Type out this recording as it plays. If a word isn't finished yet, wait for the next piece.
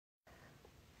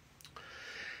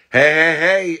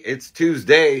Hey, it's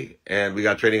Tuesday and we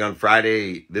got training on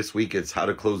Friday. This week it's how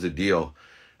to close a deal.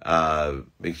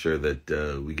 Make sure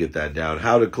that we get that down.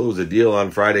 How to close a deal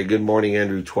on Friday. Good morning,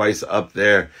 Andrew, twice up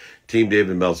there. Team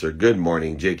David Meltzer. Good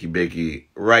morning, jakey bakey.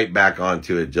 Right back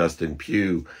onto it, Justin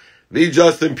Pugh. The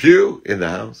Justin Pugh in the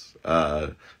house.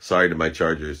 Sorry to my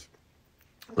Chargers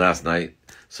last night.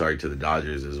 Sorry to the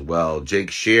Dodgers as well.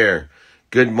 Jake Shear.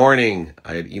 Good morning.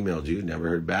 I had emailed you, never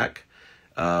heard back.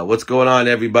 What's going on,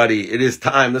 everybody? It is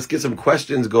time. Let's get some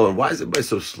questions going. Why is everybody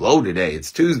so slow today?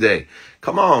 It's Tuesday.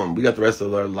 Come on. We got the rest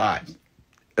of our lives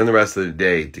and the rest of the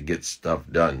day to get stuff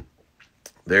done.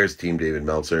 There's Team David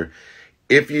Meltzer.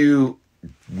 If you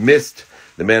missed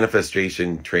the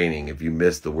manifestation training, if you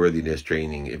missed the worthiness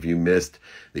training, if you missed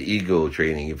the ego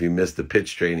training, if you missed the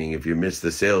pitch training, if you missed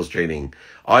the sales training,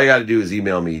 all you got to do is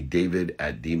email me,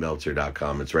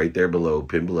 david@dmeltzer.com. It's right there below,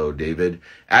 pin below,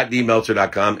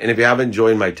 david@dmeltzer.com. And if you haven't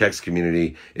joined my text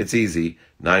community, it's easy,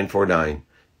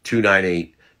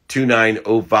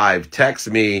 949-298-2905. Text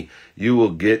me. You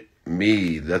will get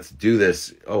me. Let's do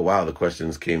this. Oh, wow, the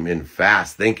questions came in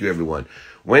fast. Thank you, everyone.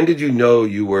 When did you know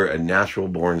you were a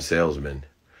natural-born salesman?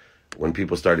 When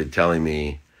people started telling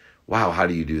me, wow, how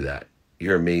do you do that?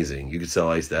 You're amazing. You can sell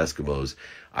ice to Eskimos.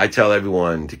 I tell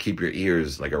everyone to keep your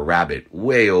ears like a rabbit,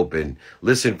 way open.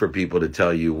 Listen for people to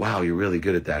tell you, wow, you're really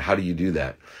good at that. How do you do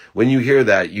that? When you hear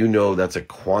that, you know that's a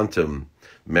quantum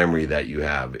memory that you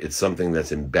have. It's something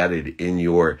that's embedded in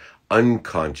your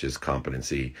unconscious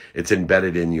competency. It's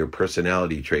embedded in your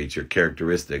personality traits, your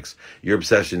characteristics, your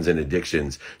obsessions and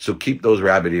addictions. So keep those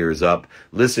rabbit ears up.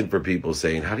 Listen for people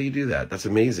saying, how do you do that? That's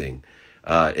amazing.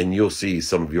 And you'll see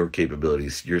some of your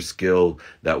capabilities, your skill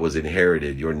that was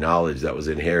inherited, your knowledge that was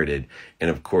inherited, and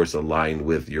of course aligned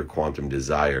with your quantum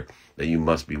desire that you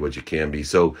must be what you can be.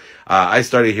 So I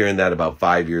started hearing that about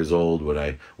 5 years old when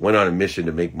I went on a mission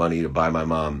to make money to buy my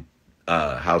mom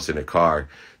a house and a car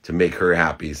to make her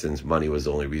happy, since money was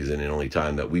the only reason and only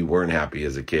time that we weren't happy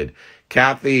as a kid.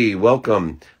 Kathy,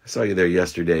 welcome. I saw you there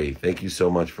yesterday. Thank you so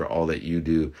much for all that you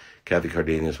do. Kathy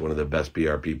Cardenas, one of the best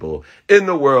PR people in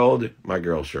the world. My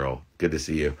girl, Cheryl, good to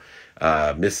see you.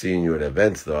 Miss seeing you at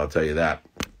events, though, I'll tell you that.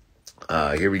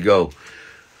 Here we go.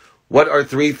 What are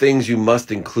 3 things you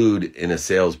must include in a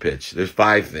sales pitch? There's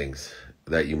 5 things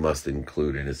that you must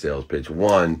include in a sales pitch.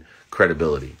 1,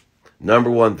 credibility.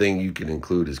 Number 1 thing you can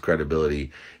include is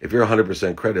credibility. If you're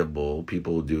 100% credible,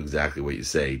 people will do exactly what you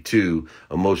say. 2,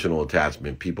 emotional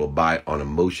attachment. People buy on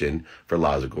emotion for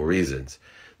logical reasons.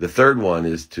 The third one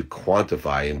is to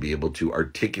quantify and be able to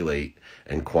articulate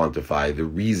and quantify the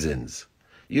reasons.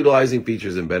 Utilizing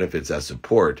features and benefits as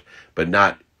support, but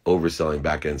not overselling,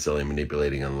 back-end selling,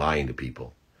 manipulating, and lying to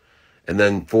people. And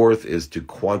then 4th is to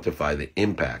quantify the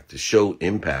impact, to show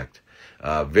impact.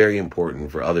 Very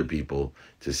important for other people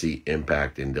to see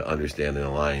impact and to understand and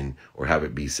align, or have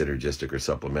it be synergistic or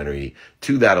supplementary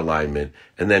to that alignment.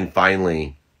 And then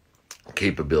finally,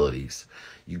 capabilities.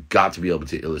 You've got to be able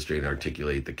to illustrate and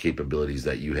articulate the capabilities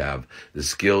that you have, the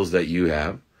skills that you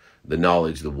have, the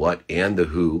knowledge, the what and the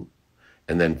who,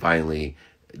 and then finally,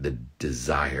 the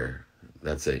desire.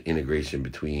 That's an integration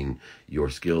between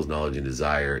your skills, knowledge, and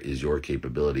desire is your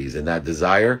capabilities. And that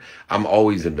desire, I'm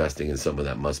always investing in someone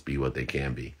that must be what they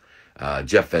can be.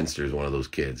 Jeff Fenster is one of those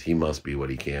kids. He must be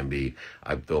what he can be.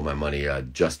 I throw my money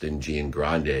at Justin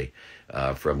Giangrande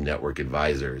from Network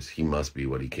Advisors. He must be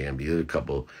what he can be. There's a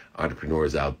couple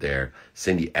entrepreneurs out there.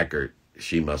 Cindy Eckert,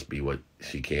 she must be what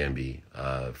she can be,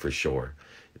 for sure.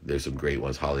 There's some great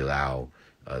ones. Holly Lau.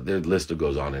 Their list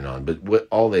goes on and on, but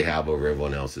all they have over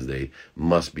everyone else is they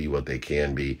must be what they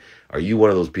can be. Are you one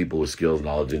of those people with skills,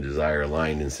 knowledge, and desire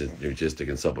aligned and synergistic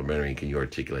and supplementary? And can you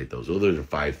articulate those? Well, those are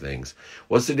 5 things.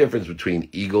 What's the difference between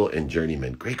eagle and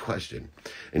journeyman? Great question.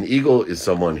 An eagle is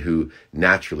someone who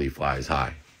naturally flies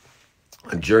high.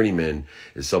 A journeyman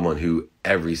is someone who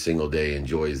every single day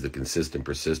enjoys the consistent,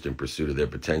 persistent pursuit of their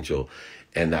potential,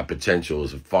 and that potential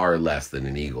is far less than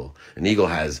an eagle. An eagle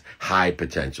has high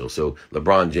potential. So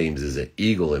LeBron James is an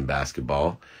eagle in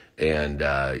basketball, and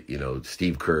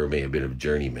Steve Kerr may have been a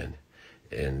journeyman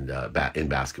in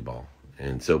basketball.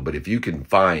 And so, but if you can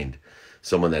find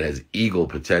someone that has eagle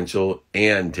potential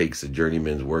and takes a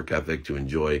journeyman's work ethic to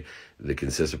enjoy the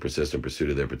consistent, persistent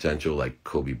pursuit of their potential, like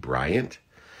Kobe Bryant,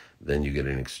 then you get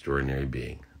an extraordinary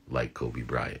being like Kobe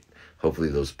Bryant. Hopefully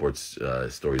those sports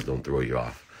stories don't throw you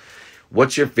off.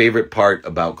 What's your favorite part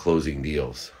about closing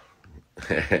deals?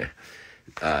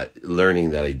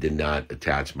 Learning that I did not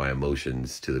attach my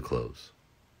emotions to the close.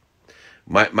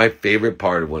 My favorite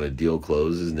part of when a deal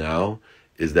closes now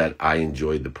is that I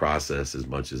enjoyed the process as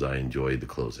much as I enjoyed the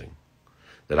closing.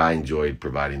 That I enjoyed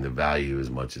providing the value as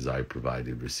much as I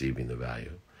provided receiving the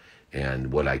value.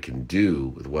 And what I can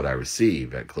do with what I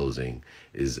receive at closing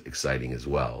is exciting as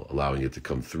well, allowing it to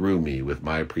come through me with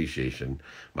my appreciation,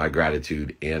 my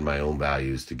gratitude, and my own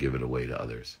values to give it away to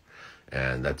others.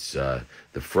 And that's the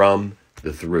from,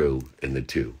 the through, and the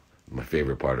to. My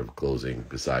favorite part of closing,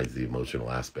 besides the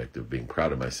emotional aspect of being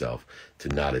proud of myself, to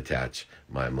not attach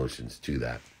my emotions to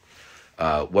that.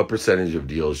 What percentage of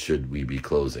deals should we be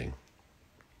closing?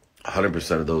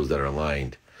 100% of those that are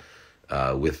aligned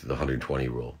with the 120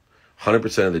 rule.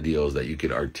 100% of the deals that you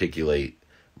could articulate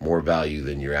more value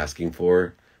than you're asking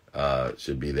for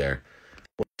should be there.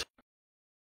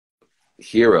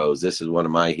 Heroes. This is one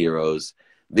of my heroes.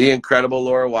 The incredible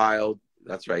Laura Wild.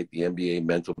 That's right, the NBA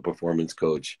mental performance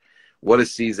coach. What a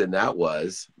season that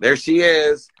was. There she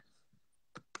is.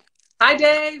 Hi,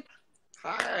 Dave.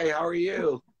 Hi, how are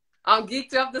you? I'm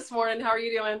geeked up this morning. How are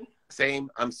you doing? Same.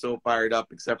 I'm so fired up,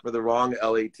 except for the wrong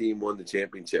LA team won the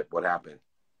championship. What happened?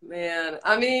 Man,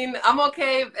 I mean, I'm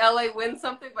okay if LA wins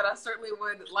something, but I certainly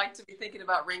would like to be thinking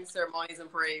about ring ceremonies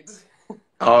and parades.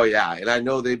 Oh, yeah. And I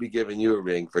know they'd be giving you a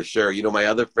ring for sure. You know, my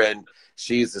other friend,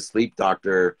 she's the sleep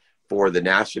doctor for the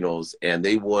Nationals, and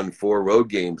they won 4 road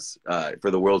games for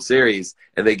the World Series,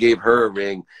 and they gave her a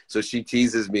ring. So she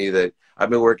teases me that I've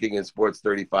been working in sports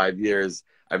 35 years.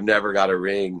 I've never got a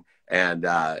ring. And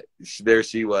there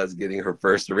she was getting her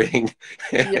first ring.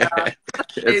 Yeah.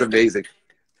 It's amazing.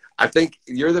 I think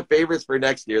you're the favorites for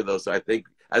next year, though. So I think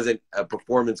as a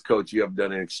performance coach, you have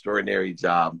done an extraordinary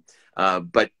job.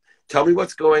 But tell me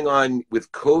what's going on with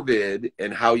COVID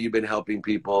and how you've been helping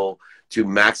people to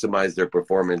maximize their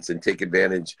performance and take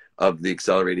advantage of the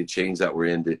accelerated change that we're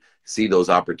in to see those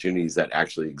opportunities that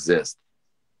actually exist.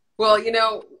 Well, you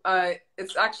know,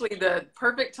 it's actually the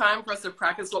perfect time for us to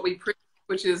practice what we preach,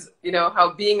 which is, you know,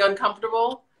 how being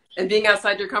uncomfortable and being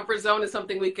outside your comfort zone is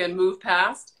something we can move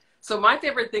past. So my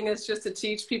favorite thing is just to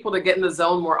teach people to get in the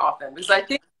zone more often, because I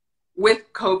think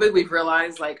with COVID, we've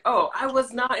realized like, oh, I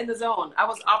was not in the zone. I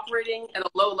was operating at a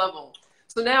low level.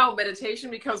 So now meditation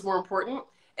becomes more important.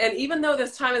 And even though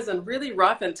this time has been really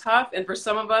rough and tough, and for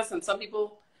some of us and some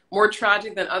people more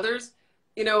tragic than others,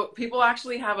 you know, people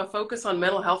actually have a focus on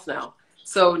mental health now.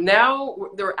 So now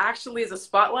there actually is a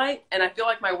spotlight, and I feel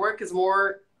like my work is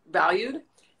more valued.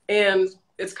 And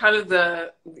it's kind of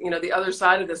the, you know, the other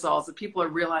side of this all is that people are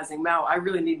realizing, wow, I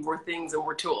really need more things and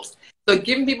more tools. So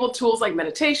giving people tools like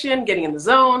meditation, getting in the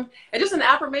zone, and just an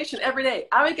affirmation every day.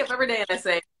 I wake up every day and I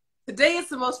say, today is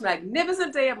the most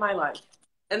magnificent day of my life.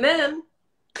 And then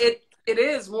it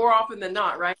is more often than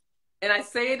not, right? And I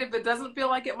say it if it doesn't feel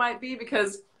like it might be,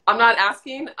 because I'm not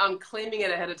asking, I'm claiming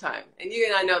it ahead of time. And you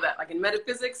and I know that, like in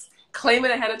metaphysics, claim it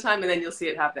ahead of time and then you'll see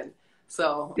it happen.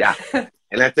 So yeah.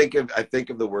 And I think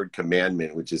of the word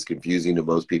commandment, which is confusing to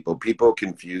most people. People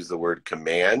confuse the word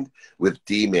command with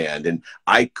demand. And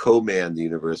I command the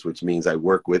universe, which means I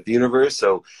work with the universe.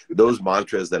 So those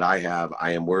mantras that I have,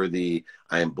 I am worthy,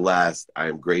 I am blessed, I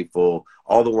am grateful,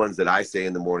 all the ones that I say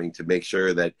in the morning to make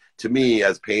sure that, to me,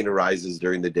 as pain arises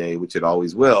during the day, which it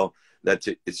always will,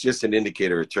 it's just an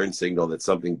indicator, a turn signal that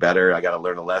something better, I got to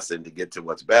learn a lesson to get to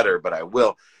what's better, but I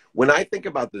will. When I think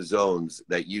about the zones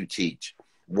that you teach,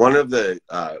 one of the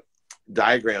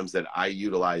diagrams that I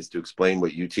utilize to explain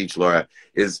what you teach, Laura,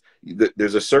 is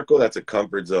there's a circle that's a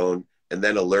comfort zone, and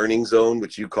then a learning zone,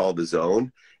 which you call the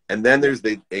zone, and then there's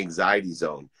the anxiety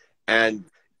zone. And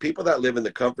people that live in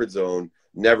the comfort zone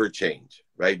never change,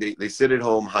 right? They sit at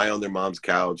home high on their mom's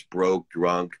couch, broke,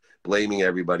 drunk, blaming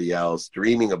everybody else,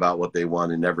 dreaming about what they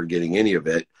want and never getting any of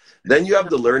it. Then you have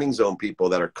the learning zone people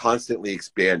that are constantly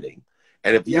expanding.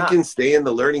 And if you can stay in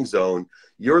the learning zone,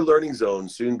 your learning zone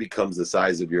soon becomes the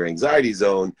size of your anxiety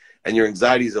zone, and your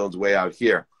anxiety zone's way out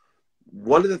here.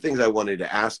 One of the things I wanted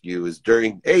to ask you is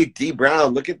hey, D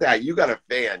Brown, look at that. You got a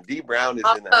fan. D Brown is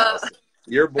in the house.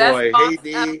 Your boy. Hey,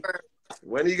 D. Ever.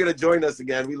 When are you going to join us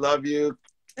again? We love you.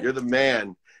 You're the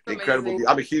man. Incredible.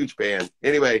 I'm a huge fan.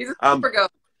 Anyway. He's a super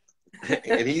goat.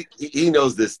 And he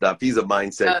knows this stuff. He's a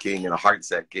mindset king and a heart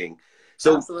set king.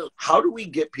 So absolutely. How do we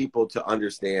get people to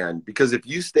understand? Because if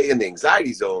you stay in the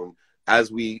anxiety zone,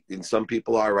 as some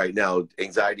people are right now,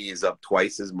 anxiety is up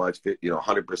twice as much,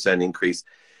 100% increase.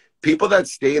 People that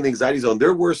stay in the anxiety zone,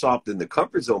 they're worse off than the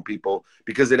comfort zone people,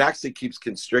 because it actually keeps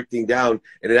constricting down,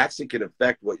 and it actually can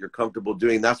affect what you're comfortable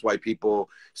doing. That's why people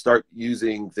start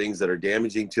using things that are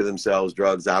damaging to themselves,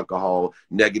 drugs, alcohol,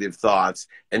 negative thoughts.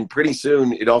 And pretty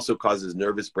soon it also causes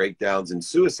nervous breakdowns and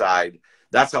suicide.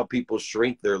 That's how people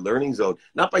shrink their learning zone,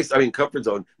 comfort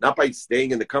zone, not by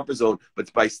staying in the comfort zone,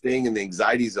 but by staying in the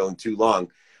anxiety zone too long.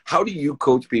 How do you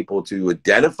coach people to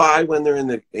identify when they're in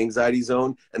the anxiety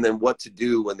zone, and then what to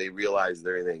do when they realize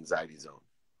they're in the anxiety zone?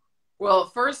 Well,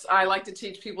 first, I like to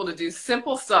teach people to do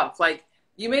simple stuff. Like,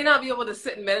 you may not be able to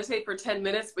sit and meditate for 10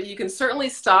 minutes, but you can certainly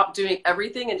stop doing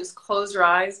everything and just close your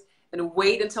eyes and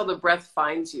wait until the breath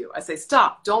finds you. I say,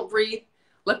 stop, don't breathe,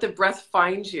 let the breath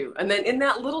find you. And then in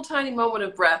that little tiny moment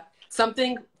of breath,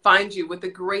 something finds you with a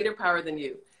greater power than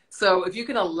you. So if you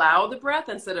can allow the breath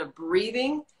instead of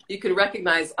breathing, you can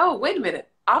recognize, oh, wait a minute.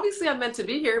 Obviously, I'm meant to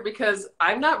be here because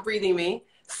I'm not breathing me.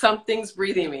 Something's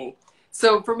breathing me.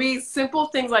 So for me, simple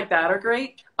things like that are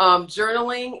great.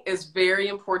 Journaling is very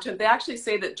important. They actually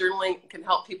say that journaling can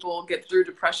help people get through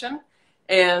depression.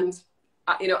 And,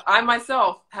 I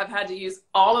myself have had to use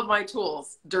all of my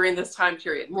tools during this time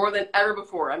period, more than ever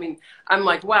before. I mean, I'm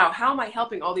like, wow, how am I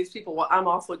helping all these people while I'm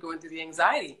also going through the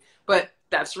anxiety? But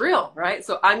that's real, right?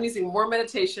 So I'm using more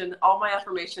meditation, all my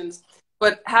affirmations.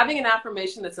 But having an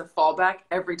affirmation that's a fallback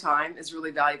every time is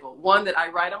really valuable. One that I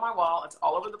write on my wall, it's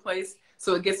all over the place,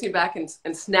 so it gets me back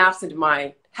and snaps into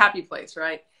my happy place,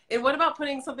 right? And what about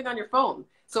putting something on your phone?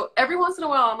 So every once in a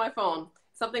while on my phone,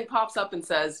 something pops up and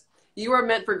says, you are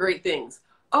meant for great things.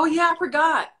 Oh yeah, I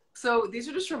forgot. So these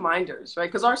are just reminders, right?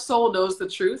 Because our soul knows the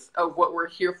truth of what we're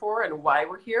here for and why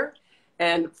we're here.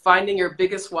 And finding your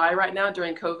biggest why right now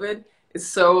during COVID is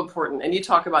so important. And you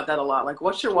talk about that a lot. Like,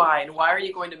 what's your why? And why are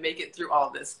you going to make it through all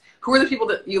of this? Who are the people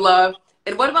that you love?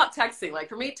 And what about texting? Like,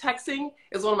 for me, texting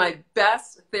is one of my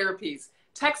best therapies.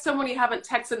 Text someone you haven't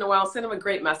texted in a while. Send them a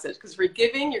great message. Because if you're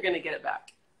giving, you're going to get it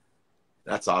back.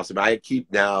 That's awesome. I keep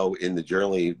now, in the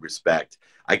journaling respect,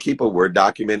 I keep a Word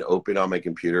document open on my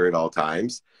computer at all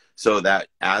times, so that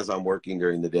as I'm working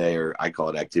during the day, or I call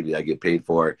it activity I get paid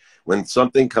for, when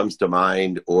something comes to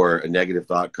mind or a negative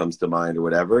thought comes to mind or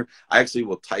whatever, I actually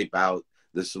will type out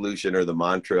the solution or the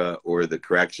mantra or the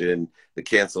correction, the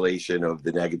cancellation of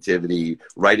the negativity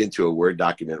right into a Word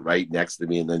document right next to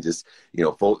me, and then just,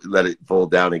 let it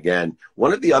fold down again.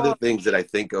 One of the other things that I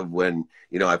think of when,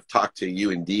 I've talked to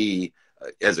you and Dee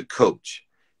as a coach,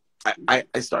 I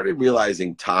started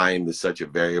realizing time is such a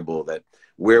variable, that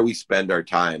where we spend our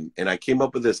time. And I came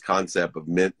up with this concept of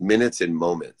minutes and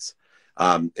moments.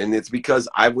 And it's because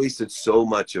I've wasted so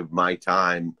much of my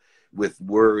time with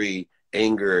worry,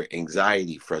 anger,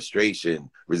 anxiety,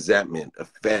 frustration, resentment,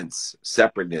 offense,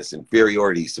 separateness,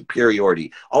 inferiority,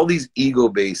 superiority, all these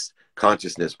ego-based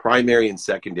consciousness, primary and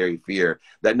secondary fear,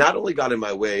 that not only got in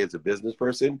my way as a business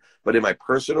person, but in my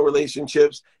personal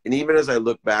relationships. And even as I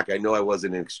look back, I know I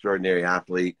wasn't an extraordinary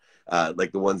athlete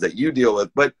like the ones that you deal with,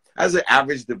 but as an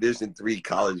average Division III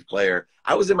college player,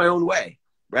 I was in my own way,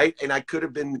 right? And I could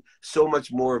have been so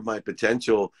much more of my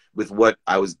potential with what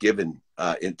I was given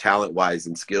in talent-wise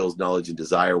and skills, knowledge, and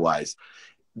desire-wise.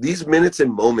 These minutes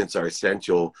and moments are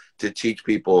essential to teach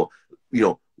people,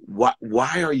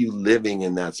 why are you living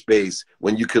in that space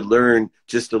when you could learn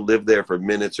just to live there for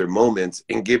minutes or moments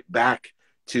and get back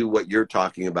to what you're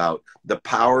talking about, the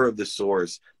power of the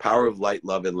source, power of light,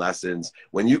 love, and lessons.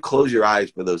 When you close your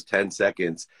eyes for those 10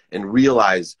 seconds and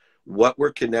realize what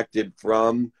we're connected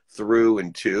from, through,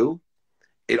 and to,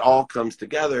 it all comes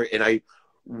together. And I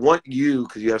want you,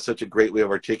 because you have such a great way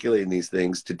of articulating these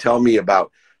things, to tell me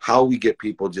about how we get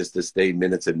people just to stay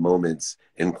minutes and moments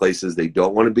in places they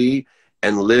don't want to be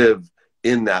and live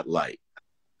in that light.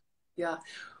 Yeah.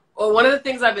 Well, one of the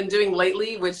things I've been doing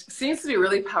lately, which seems to be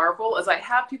really powerful, is I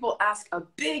have people ask a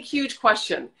big, huge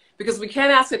question, because we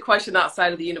can't ask a question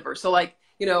outside of the universe. So like,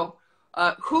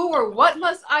 who or what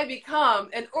must I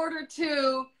become in order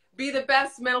to be the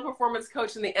best mental performance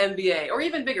coach in the NBA? Or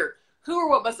even bigger, who or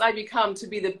what must I become to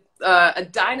be a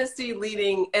dynasty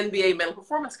leading NBA mental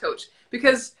performance coach?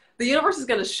 Because the universe is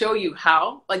going to show you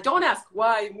how. Like, don't ask,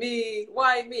 why me?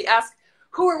 Why me? Ask,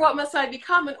 who or what must I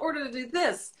become in order to do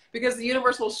this? Because the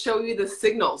universe will show you the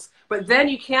signals. But then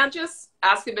you can't just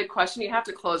ask a big question. You have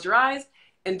to close your eyes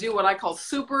and do what I call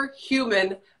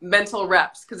superhuman mental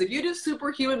reps. Because if you do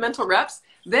superhuman mental reps,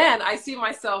 then I see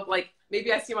myself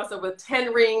maybe I see myself with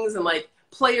 10 rings and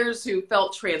players who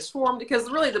felt transformed. Because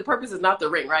really the purpose is not the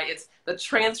ring, right? It's the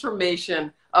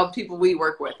transformation of people we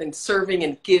work with and serving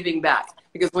and giving back.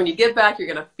 Because when you give back,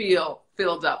 you're going to feel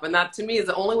filled up. And that to me is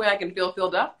the only way I can feel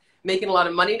filled up. Making a lot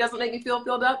of money doesn't make me feel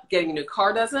filled up. Getting a new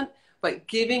car doesn't. But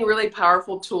giving really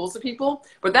powerful tools to people.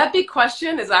 But that big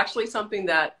question is actually something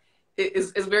that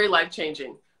is very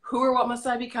life-changing. Who or what must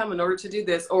I become in order to do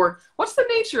this? Or what's the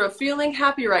nature of feeling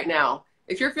happy right now?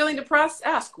 If you're feeling depressed,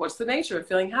 ask, what's the nature of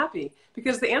feeling happy?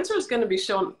 Because the answer is going to be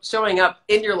showing up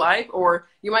in your life. Or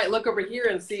you might look over here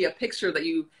and see a picture that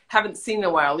you haven't seen in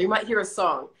a while. You might hear a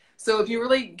song. So if you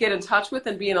really get in touch with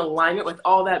and be in alignment with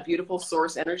all that beautiful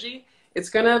source energy, it's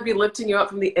going to be lifting you up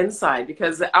from the inside,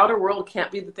 because the outer world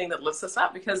can't be the thing that lifts us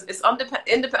up, because it's not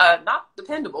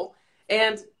dependable.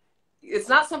 And it's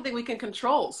not something we can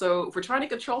control. So if we're trying to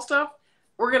control stuff,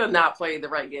 we're going to not play the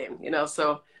right game, you know?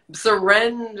 So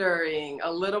surrendering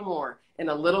a little more and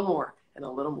a little more and a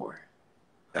little more.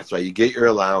 That's right. You get your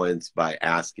allowance by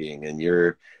asking, and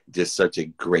you're just such a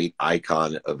great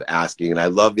icon of asking. And I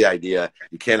love the idea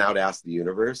you can't out ask the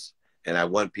universe. And I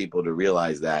want people to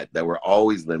realize that we're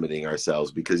always limiting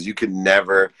ourselves, because you can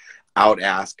never out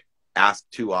ask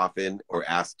too often, or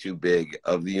ask too big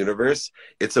of the universe.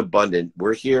 It's abundant.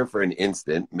 We're here for an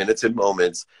instant, minutes and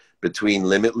moments between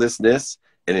limitlessness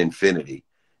and infinity.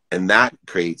 And that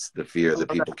creates the fear that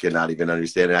people cannot even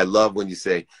understand. And I love when you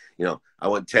say, you know, I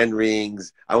want 10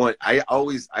 rings.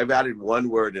 I've added one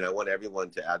word, and I want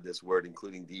everyone to add this word,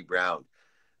 including D Brown.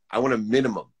 I want a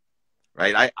minimum,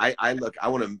 right? I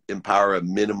want to empower a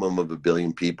minimum of 1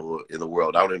 billion people in the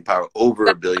world. I want to empower over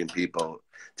 1 billion people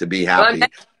to be happy.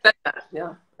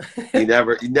 Yeah. you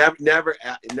never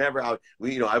out.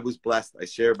 You know, I was blessed. I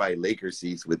share my Laker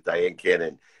seats with Diane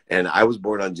Cannon, and I was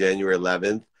born on January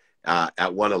 11th.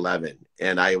 At 111.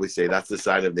 And I always say that's the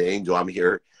sign of the angel. I'm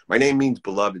here. My name means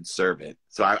beloved servant.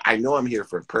 So I know I'm here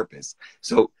for a purpose.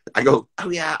 So I go, oh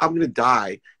yeah, I'm going to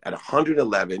die at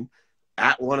 111,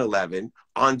 at 111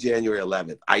 on January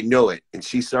 11th. I know it. And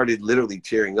she started literally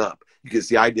tearing up. You can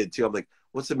see I did too. I'm like,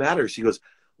 what's the matter? She goes,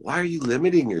 why are you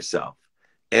limiting yourself?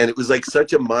 And it was like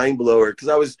such a mind blower, because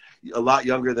I was a lot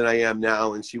younger than I am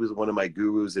now. And she was one of my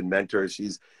gurus and mentors.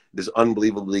 She's this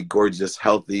unbelievably gorgeous,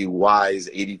 healthy, wise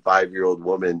 85-year-old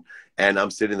woman. And I'm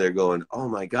sitting there going, oh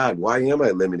my God, why am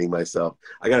I limiting myself?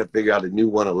 I got to figure out a new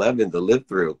 111 to live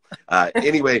through.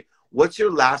 Anyway, what's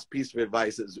your last piece of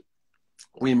advice as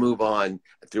we move on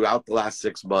throughout the last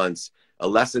 6 months, a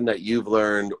lesson that you've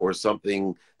learned or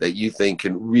something that you think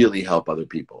can really help other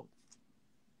people?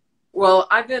 Well,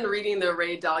 I've been reading the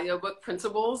Ray Dalio book,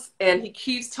 Principles, and he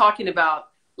keeps talking about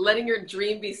letting your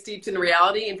dream be steeped in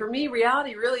reality. And for me,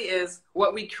 reality really is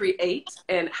what we create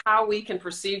and how we can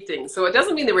perceive things. So it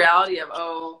doesn't mean the reality of,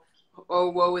 oh,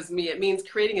 woe is me. It means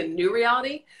creating a new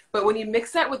reality. But when you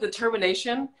mix that with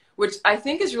determination, which I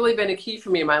think has really been a key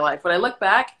for me in my life. When I look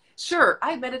back, sure,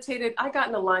 I meditated, I got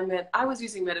in alignment, I was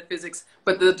using metaphysics,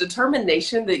 but the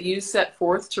determination that you set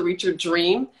forth to reach your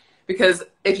dream, because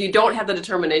if you don't have the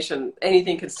determination,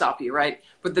 anything can stop you, right?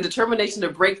 But the determination to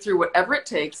break through whatever it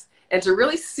takes, and to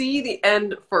really see the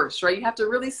end first, right? You have to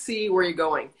really see where you're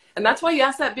going. And that's why you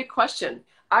ask that big question.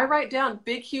 I write down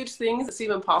big, huge things that seem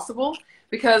impossible,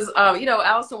 because, you know,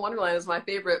 Alice in Wonderland is my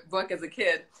favorite book as a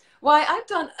kid. Why, I've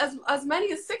done as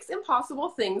many as 6 impossible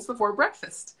things before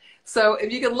breakfast. So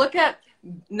if you can look at,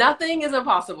 nothing is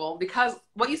impossible, because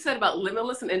what you said about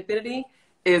limitless and infinity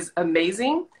is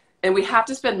amazing. And we have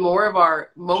to spend more of our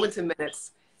moments and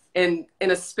minutes in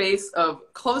a space of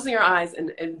closing our eyes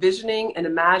and envisioning and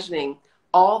imagining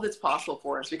all that's possible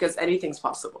for us, because anything's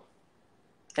possible.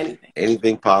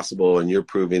 Anything Possible. And you're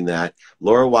proving that.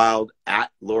 Laura Wild,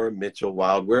 at Laura Mitchell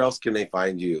Wild. Where else can they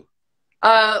find you?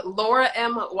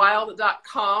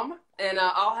 LauraMWild.com. And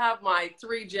I'll have my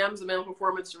 3 gems of mental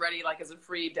performance ready, like as a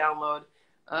free download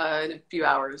in a few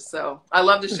hours. So I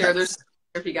love to share. There's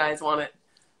if you guys want it.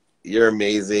 You're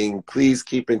amazing. Please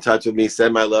keep in touch with me.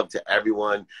 Send my love to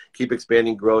everyone. Keep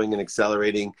expanding, growing, and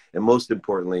accelerating. And most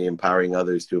importantly, empowering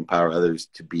others to empower others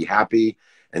to be happy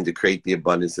and to create the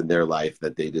abundance in their life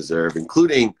that they deserve,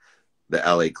 including the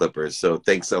LA Clippers. So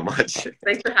thanks so much.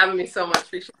 Thanks for having me so much.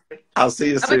 Appreciate it. I'll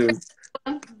see you soon.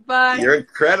 Bye. You're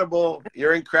incredible.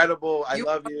 You're incredible. I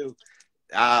love you.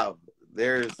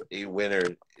 There's a winner.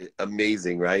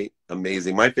 Amazing, right?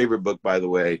 Amazing. My favorite book, by the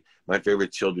way, my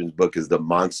favorite children's book is The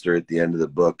Monster at the end of the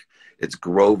book. It's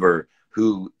Grover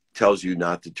who tells you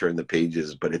not to turn the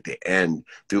pages, but at the end,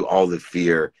 through all the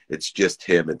fear, it's just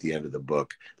him at the end of the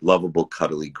book. Lovable,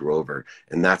 cuddly Grover.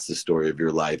 And that's the story of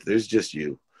your life. There's just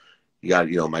you. You got,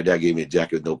 you know, my dad gave me a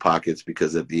jacket with no pockets,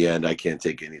 because at the end, I can't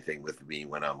take anything with me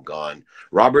when I'm gone.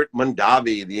 Robert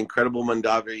Mondavi, the incredible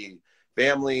Mondavi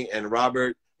family. And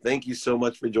Robert, thank you so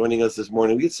much for joining us this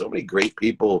morning. We had so many great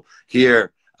people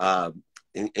here.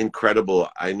 Incredible.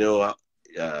 I know,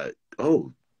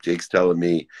 oh, Jake's telling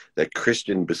me that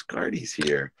Christian Biscardi's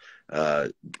here.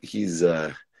 He's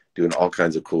doing all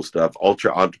kinds of cool stuff.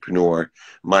 Ultra Entrepreneur,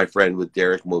 my friend with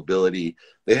Derek Mobility.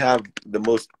 They have the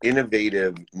most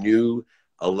innovative new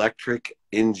electric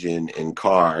engine and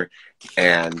car.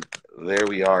 And there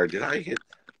we are. Did I hit?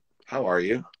 How are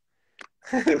you?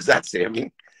 Was that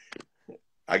Sammy?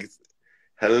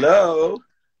 Hello.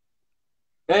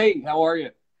 Hey, how are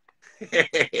you?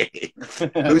 Hey.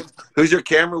 Who's your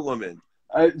camera woman?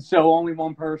 So only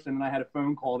one person, and I had a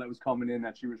phone call that was coming in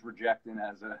that she was rejecting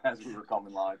as we were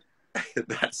coming live.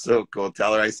 That's so cool.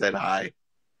 Tell her I said hi.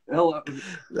 Hello, That's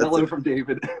hello from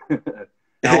David.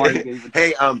 How are you, David?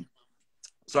 Hey,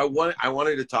 so I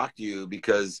wanted to talk to you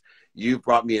because you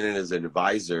brought me in as an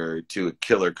advisor to a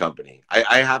killer company.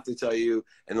 I have to tell you,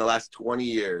 in the last 20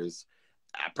 years,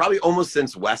 probably almost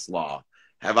since Westlaw,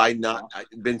 have I not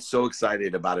been so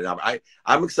excited about it.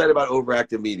 I'm excited about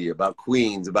overactive media, about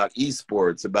Queens, about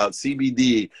esports, about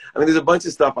CBD. I mean, there's a bunch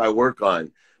of stuff I work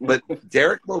on, but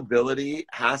Derek Mobility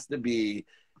has to be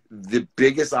the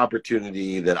biggest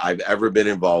opportunity that I've ever been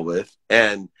involved with.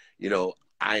 And, you know,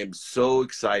 I am so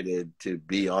excited to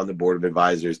be on the board of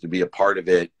advisors, to be a part of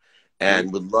it,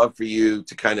 and would love for you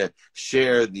to kind of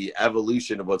share the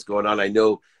evolution of what's going on. I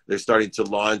know they're starting to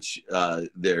launch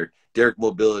their Derek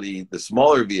Mobility, the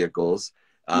smaller vehicles.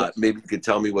 Yes. Maybe you could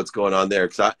tell me what's going on there,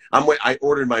 because I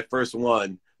ordered my first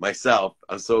one myself.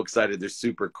 I'm so excited. They're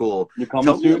super cool.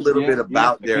 Tell me a little bit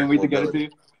about Derek Can't wait to get Mobility. it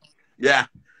to you. Yeah.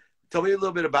 Tell me a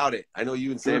little bit about it. I know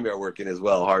you and Sammy are working as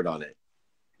well hard on it.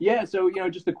 Yeah, so,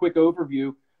 just a quick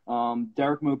overview.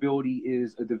 Derek Mobility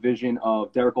is a division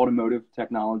of Derek Automotive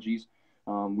Technologies.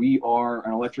 We are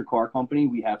an electric car company.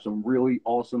 We have some really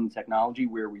awesome technology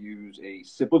where we use a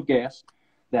sip of gas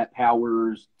that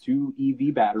powers 2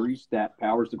 EV batteries that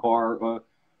powers the car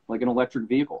like an electric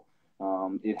vehicle.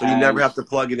 So you never have to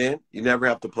plug it in? You never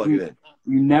have to plug it in?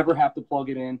 You never have to plug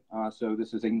it in. So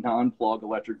this is a non-plug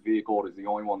electric vehicle. It is the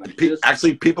only one that exists.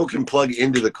 Actually, people can plug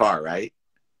into the car, right?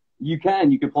 You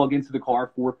can plug into the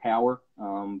car for power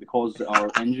because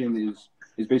our engine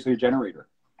is basically a generator.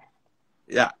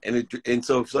 Yeah, and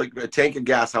so it's like a tank of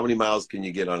gas. How many miles can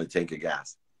you get on a tank of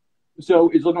gas? So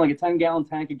it's looking like a 10-gallon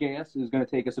tank of gas is going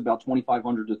to take us about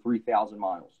 2,500 to 3,000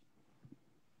 miles.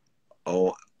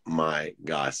 Oh my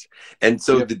gosh! And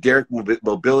so the Derek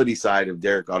Mobility side of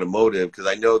Derek Automotive, because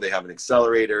I know they have an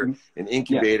accelerator, an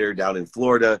incubator down in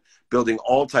Florida, building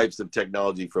all types of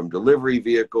technology from delivery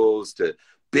vehicles to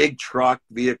big truck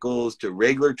vehicles to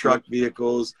regular truck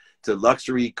vehicles to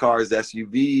luxury cars,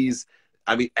 SUVs.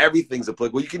 I mean, everything's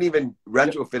applicable. You can even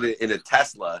retrofit it in a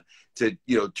Tesla to,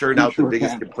 turn out the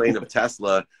biggest complaint of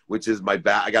Tesla, which is I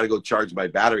got to go charge my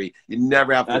battery. You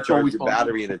never have to charge your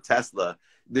battery in a Tesla.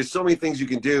 There's so many things you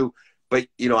can do. But,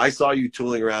 I saw you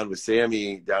tooling around with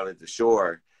Sammy down at the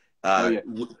shore.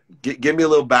 Give me a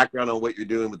little background on what you're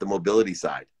doing with the mobility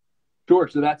side. Sure.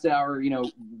 So that's our,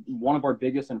 one of our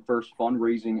biggest and first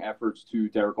fundraising efforts to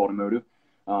Derek Automotive.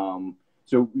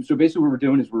 So basically what we're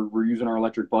doing is we're using our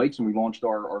electric bikes, and we launched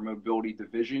our mobility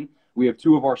division. We have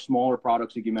 2 of our smaller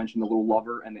products, like you mentioned, the Little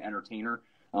Lover and the Entertainer.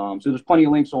 So there's plenty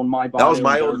of links on my bio. That was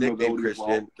my old nickname, Christian.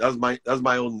 Well. That was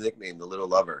my old nickname, the Little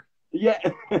Lover. Yeah.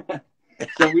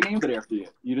 So we named it after you.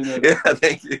 You didn't know that? Yeah,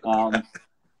 thank you.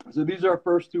 So these are our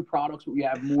first 2 products, but we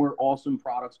have more awesome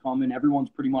products coming. Everyone's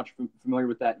pretty much familiar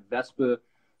with that Vespa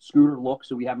scooter look.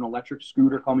 So we have an electric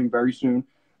scooter coming very soon.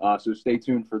 So stay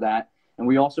tuned for that. And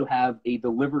we also have a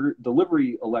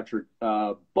delivery electric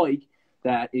bike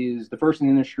that is the first in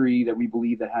the industry that we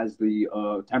believe that has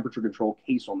the temperature control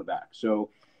case on the back. So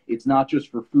it's not just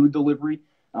for food delivery.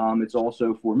 It's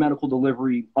also for medical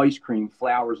delivery, ice cream,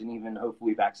 flowers, and even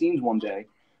hopefully vaccines one day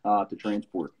to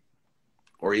transport.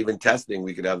 Or even testing.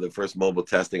 We could have the first mobile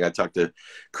testing. I talked to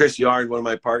Chris Yarn, one of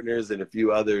my partners, and a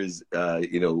few others,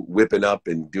 whipping up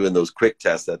and doing those quick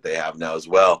tests that they have now as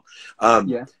well.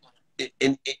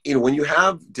 And when you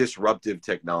have disruptive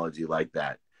technology like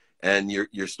that, and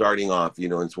you're starting off,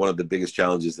 it's one of the biggest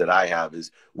challenges that I have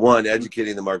is 1,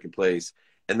 educating the marketplace,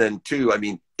 and then 2, I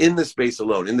mean, in the space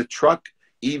alone, in the truck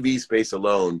EV space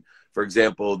alone, for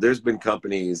example, there's been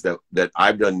companies that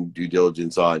I've done due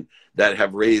diligence on that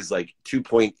have raised like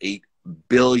 2.8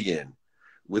 billion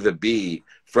with a B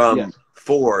from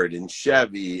Ford and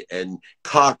Chevy and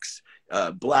Cox.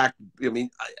 Black, I mean,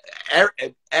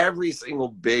 every single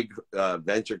big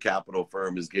venture capital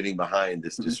firm is getting behind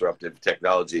this disruptive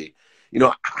technology.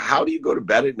 How do you go to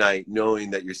bed at night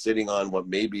knowing that you're sitting on what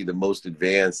may be the most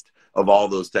advanced of all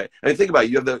those tech? I mean, think about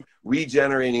it. You have the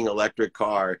regenerating electric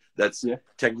car that's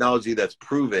technology that's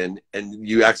proven, and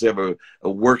you actually have a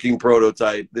working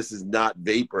prototype. This is not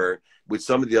vapor, which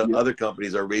some of the other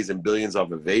companies are raising billions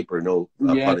off of vapor. No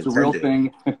pun intended. It's a real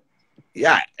thing.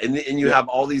 Yeah, and you have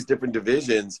all these different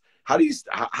divisions.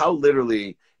 How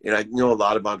literally, and I know a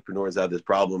lot of entrepreneurs have this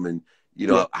problem, and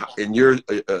and you're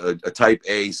a type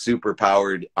A super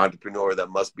powered entrepreneur that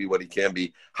must be what he can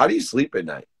be. How do you sleep at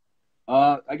night?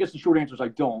 I guess the short answer is I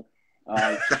don't.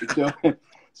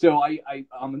 So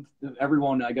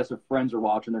everyone, I guess if friends are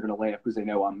watching, they're going to laugh because they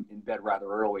know I'm in bed rather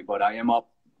early, but I am up,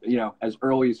 as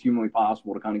early as humanly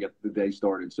possible to kind of get the day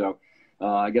started. So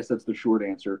I guess that's the short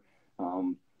answer.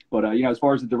 But as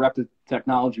far as the disruptive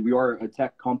technology, we are a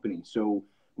tech company. So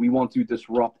We want to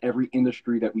disrupt every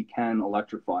industry that we can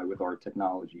electrify with our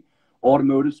technology.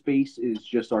 Automotive space is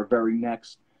just our very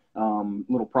next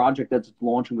little project that's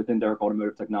launching within Derek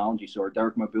Automotive Technology. So our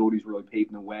Derek Mobility is really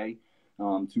paving the way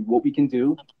to what we can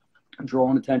do,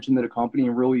 drawing attention to the company,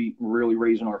 and really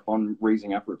raising our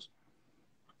fundraising efforts.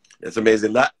 It's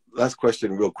amazing. Last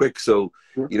question real quick. So,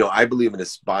 Sure. you know, I believe in a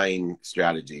spine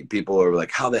strategy. People are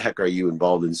like, how the heck are you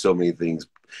involved in so many things?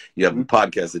 You have the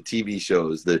podcast, the TV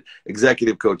shows, the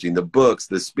executive coaching, the books,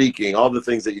 the speaking, all the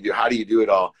things that you do. How do you do it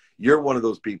all? You're one of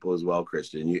those people as well,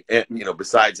 Christian. You know,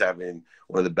 besides having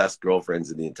one of the best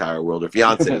girlfriends in the entire world, or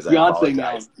fiancés, Fiancé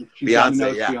now.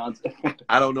 Fiancé, yeah. Fiancé.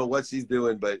 I don't know what she's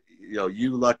doing, but, you know,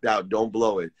 you lucked out. Don't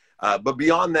blow it. But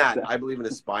beyond that, I believe in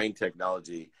a spine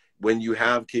technology. When you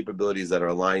have capabilities that are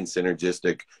aligned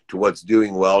synergistic to what's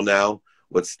doing well now,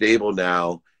 what's stable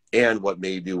now, and what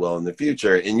may do well in the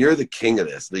future. And you're the king of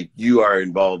this. Like, you are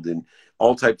involved in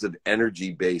all types of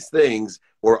energy-based things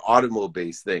or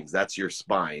automobile-based things. That's your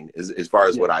spine, as far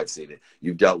as what I've seen it.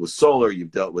 You've dealt with solar,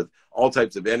 you've dealt with all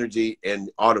types of energy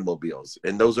and automobiles.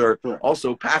 And those are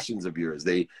also passions of yours.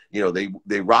 They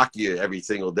rock you every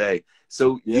single day.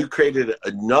 So you created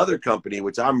another company,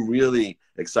 which I'm really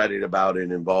excited about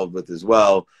and involved with as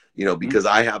well, you know, because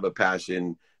I have a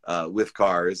passion with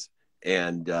cars,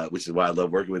 and which is why I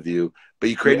love working with you. But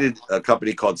you created a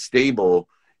company called Stable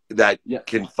that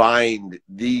can find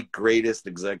the greatest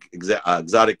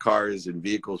exotic cars and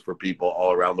vehicles for people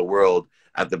all around the world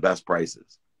at the best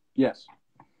prices. Yes.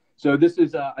 So this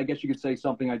is, I guess you could say,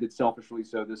 something I did selfishly.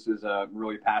 So this is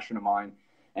really a passion of mine.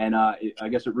 And I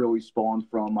guess it really spawned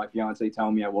from my fiance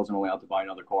telling me I wasn't allowed to buy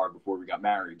another car before we got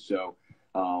married. So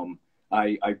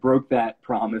I broke that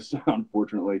promise,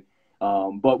 unfortunately.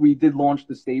 But we did launch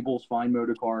the Stables Fine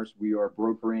Motor Cars. We are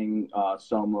brokering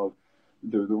some of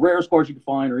the rarest cars you can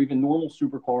find, or even normal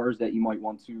supercars that you might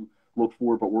want to look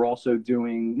for. But we're also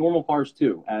doing normal cars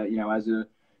too. You know, as a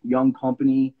young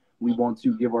company, we want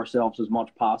to give ourselves as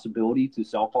much possibility to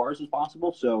sell cars as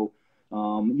possible. So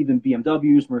even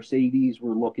BMWs, Mercedes,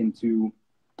 we're looking to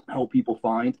help people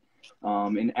find.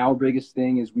 And our biggest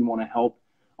thing is we want to help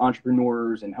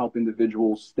entrepreneurs and help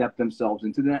individuals step themselves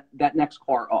into that next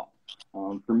car up.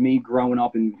 For me, growing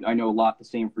up, and I know a lot the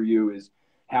same for you, is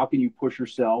how can you push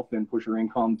yourself and push your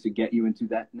income to get you into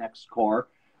that next car?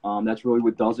 That's really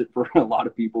what does it for a lot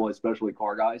of people, especially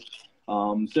car guys.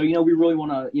 So, you know, we really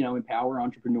want to, you know, empower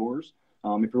entrepreneurs.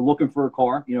 If you're looking for a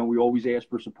car, you know, we always ask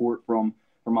for support from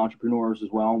entrepreneurs as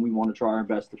well. And we want to try our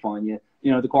best to find you,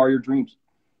 you know, the car of your dreams.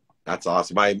 That's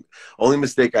awesome. My only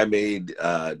mistake I made,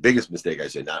 biggest mistake, I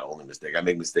say, not only mistake, I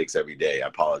make mistakes every day. I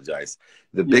apologize.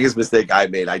 The biggest mistake I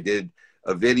made, I did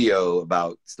a video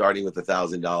about starting with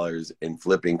 $1,000 and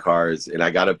flipping cars. And I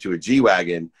got up to a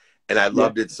G-Wagon, and I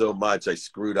loved it so much, I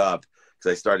screwed up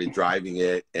because I started driving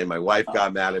it, and my wife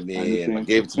got mad at me, and I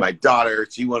gave it to my daughter.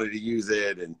 She wanted to use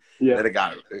it, and then it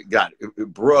got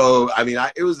broke. I mean,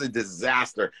 it was a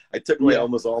disaster. I took away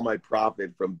almost all my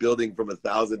profit from building from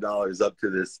 $1,000 up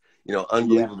to this, you know,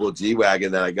 unbelievable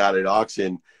G-Wagon that I got at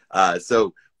auction.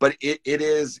 But it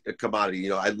is a commodity. You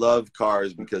know, I love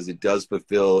cars because it does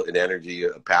fulfill an energy,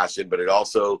 a passion, but it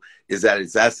also is at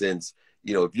its essence,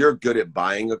 you know, if you're good at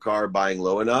buying a car, buying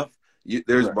low enough,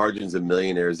 there's margins of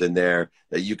millionaires in there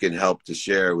that you can help to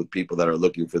share with people that are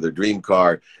looking for their dream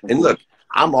car. And look,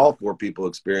 I'm all for people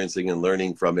experiencing and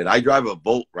learning from it. I drive a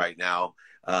Volt right now,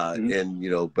 and, you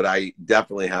know, but I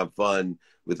definitely have fun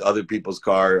with other people's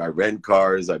cars. I rent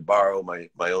cars. I borrow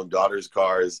my own daughter's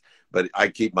cars, but I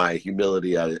keep my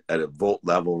humility at a Volt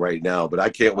level right now. But I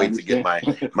can't wait to get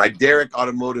my Derek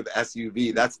Automotive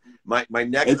SUV. That's my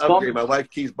next upgrade. My wife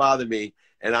keeps bothering me,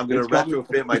 and I'm going to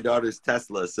retrofit my daughter's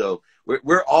Tesla. So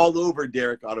we're all over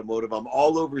Derek Automotive. I'm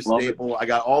all over Staple. I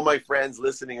got all my friends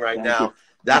listening right now.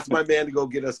 That's my man to go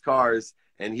get us cars,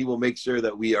 and he will make sure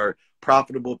that we are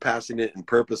profitable, passionate, and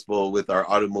purposeful with our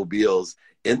automobiles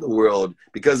in the world,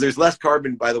 because there's less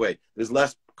carbon, by the way, there's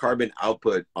less carbon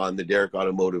output on the Derek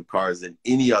Automotive cars than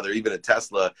any other, even a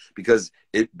Tesla, because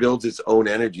it builds its own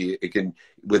energy. It can,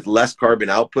 with less carbon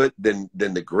output than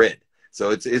the grid. So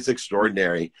it's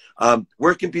extraordinary.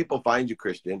 Where can people find you,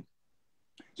 Christian?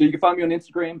 So you can find me on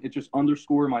Instagram. It's just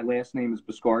 _ my last name is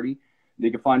Biscardi. You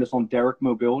can find us on Derek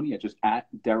Mobility. It's just at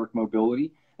Derek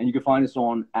Mobility. And you can find us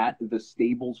on at the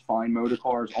Stables Fine Motor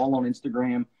Cars, all on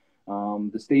Instagram.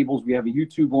 The Stables, we have a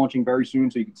YouTube launching very soon,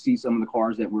 so you can see some of the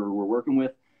cars that we're working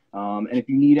with. And if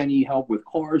you need any help with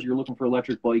cars, you're looking for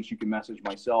electric bikes, you can message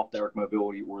myself, Derek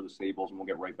Mobility, or the Stables, and we'll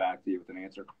get right back to you with an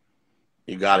answer.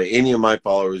 You got it. Any of my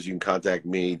followers, you can contact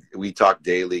me. We talk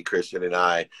daily, Christian and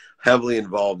I, heavily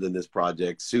involved in this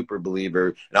project, super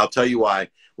believer. And I'll tell you why.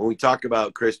 When we talk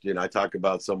about Christian, I talk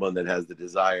about someone that has the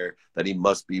desire that he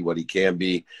must be what he can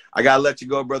be. I got to let you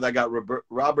go, brother. I got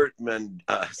Robert Mondavi,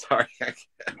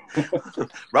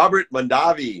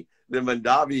 the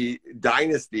Mondavi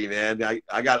dynasty, man.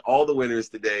 I got all the winners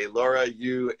today. Laura,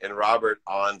 you, and Robert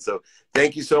on. So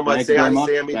thank you so much. Thanks Say hi, much.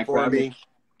 Sammy, Thanks for me.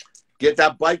 Get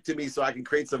that bike to me so I can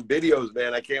create some videos,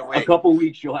 man. I can't wait. A couple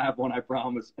weeks, you'll have one, I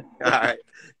promise. All right.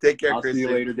 Take care, I'll Christian. see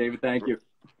you later, David. Thank you.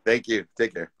 Thank you.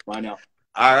 Take care. Bye now.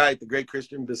 All right. The great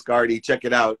Christian Biscardi. Check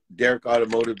it out. Derek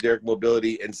Automotive, Derek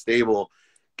Mobility, and Stable.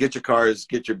 Get your cars,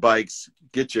 get your bikes,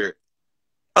 get your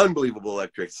unbelievable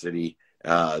electricity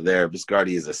there.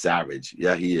 Biscardi is a savage.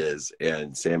 Yeah, he is.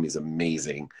 And Sammy's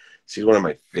amazing. She's one of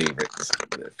my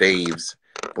faves.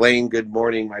 Blaine, good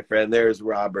morning, my friend. There's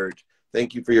Robert.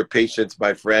 Thank you for your patience,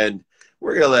 my friend.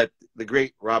 We're going to let the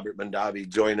great Robert Mondavi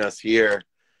join us here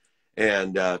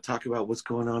and talk about what's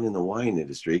going on in the wine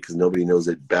industry because nobody knows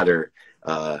it better.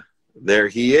 There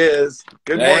he is.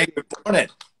 Good morning. Good morning.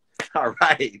 All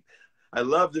right. I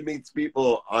love to meet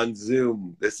people on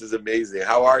Zoom. This is amazing.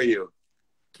 How are you?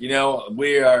 You know,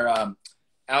 we are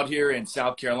out here in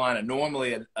South Carolina.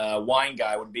 Normally, a wine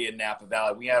guy would be in Napa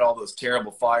Valley. We had all those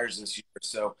terrible fires this year,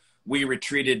 so we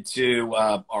retreated to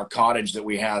our cottage that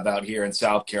we have out here in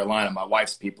South Carolina. My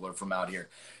wife's people are from out here.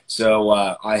 So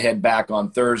I head back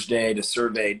on Thursday to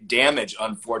survey damage,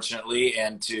 unfortunately,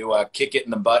 and to kick it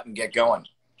in the butt and get going.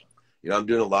 You know, I'm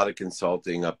doing a lot of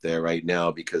consulting up there right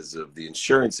now because of the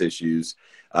insurance issues.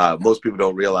 Most people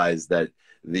don't realize that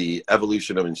the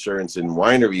evolution of insurance in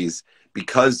wineries,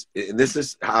 because, and this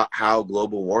is how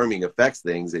global warming affects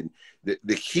things, and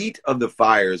the heat of the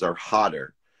fires are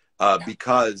hotter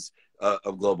because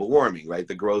of global warming, right?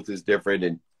 The growth is different.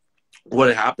 And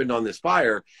what happened on this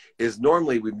fire is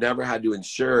normally we've never had to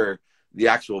insure the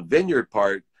actual vineyard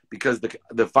part because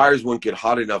the fires wouldn't get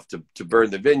hot enough to burn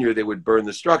the vineyard. They would burn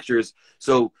the structures.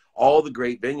 So all the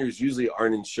great vineyards usually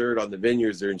aren't insured on the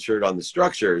vineyards. They're insured on the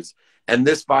structures. And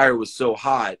this fire was so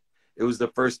hot, it was the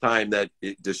first time that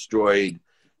it destroyed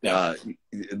the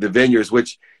vineyards,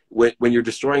 which when you're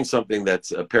destroying something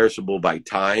that's perishable by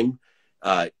time,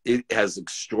 it has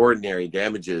extraordinary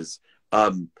damages.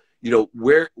 You know,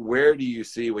 where do you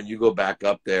see when you go back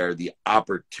up there the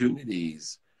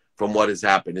opportunities from what has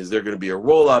happened? Is there going to be a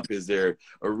roll-up? Is there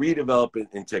a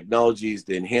redevelopment in technologies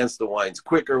to enhance the wines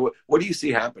quicker? What do you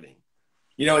see happening?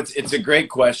 You know, it's a great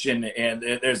question, and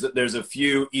there's a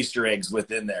few Easter eggs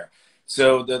within there.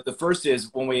 So the first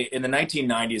is when in the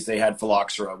 1990s, they had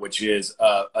phylloxera, which is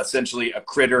essentially a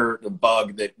critter, a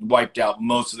bug that wiped out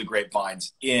most of the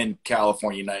grapevines in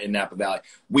California, in Napa Valley.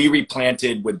 We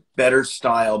replanted with better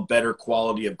style, better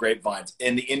quality of grapevines,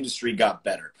 and the industry got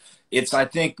better. It's, I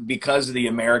think, because of the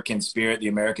American spirit, the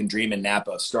American dream in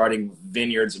Napa, starting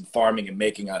vineyards and farming and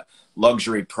making a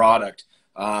luxury product,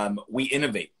 we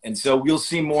innovate. And so we'll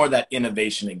see more of that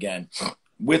innovation again.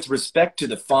 With respect to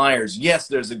the fires, yes,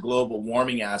 there's a global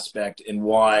warming aspect in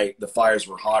why the fires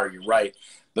were hotter, you're right.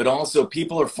 But also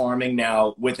people are farming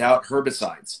now without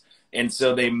herbicides. And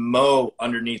so they mow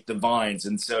underneath the vines.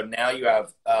 And so now you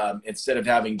have, instead of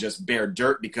having just bare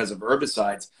dirt because of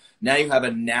herbicides, now you have a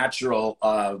natural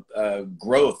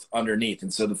growth underneath.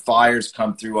 And so the fires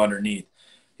come through underneath.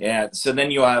 Yeah. So then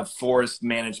you have forest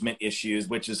management issues,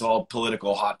 which is all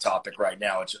political hot topic right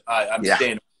now, which I'm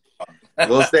staying.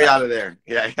 We'll stay out of there.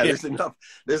 Yeah.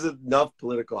 There's enough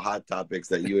political hot topics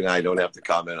that you and I don't have to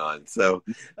comment on. So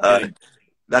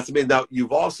that's amazing. Now,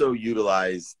 you've also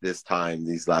utilized this time,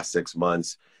 these last 6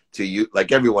 months,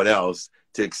 like everyone else,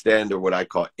 to extend or what I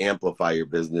call amplify your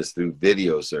business through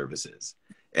video services.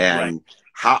 And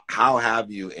how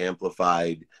have you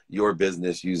amplified your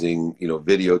business using,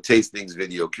 video tastings,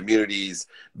 video communities,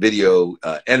 video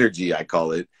energy, I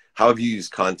call it? How have you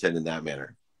used content in that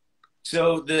manner?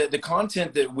 So the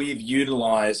content that we've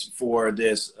utilized for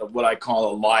this, what I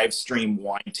call a live stream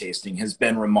wine tasting, has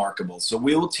been remarkable. So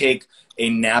we will take a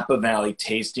Napa Valley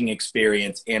tasting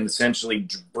experience and essentially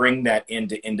bring that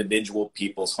into individual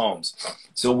people's homes.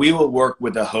 So we will work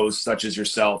with a host such as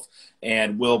yourself,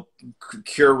 and we'll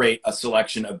curate a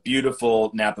selection of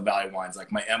beautiful Napa Valley wines,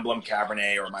 like my Emblem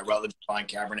Cabernet or my Rutledge Vine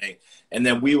Cabernet. And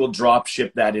then we will drop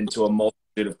ship that into a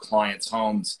multitude of clients'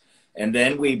 homes. And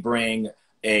then we bring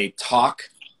a talk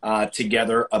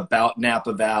together about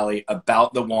Napa Valley,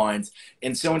 about the wines.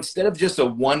 And so instead of just a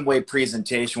one-way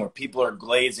presentation where people are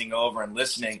glazing over and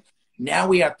listening, Now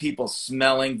we have people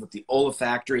smelling with the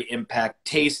olfactory impact,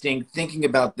 tasting, thinking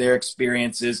about their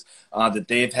experiences that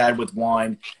they've had with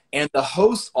wine. And the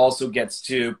host also gets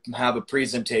to have a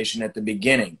presentation at the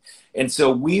beginning. And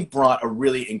so we've brought a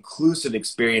really inclusive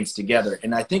experience together.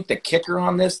 And I think the kicker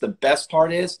on this, the best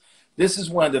part is, this is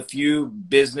one of the few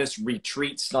business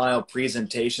retreat style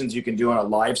presentations you can do on a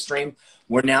live stream,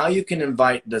 where now you can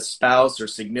invite the spouse or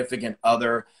significant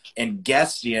other and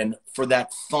guests in for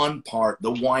that fun part,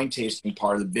 the wine tasting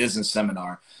part of the business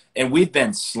seminar. And we've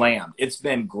been slammed. It's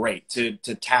been great to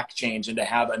tack change and to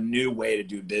have a new way to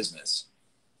do business.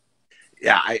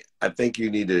 Yeah, I think you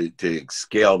need to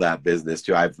scale that business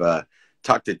too. I've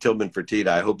talked to Tillman Fertitta.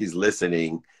 I hope he's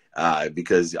listening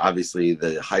because obviously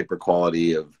the hyper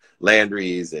quality of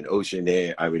Landry's and Ocean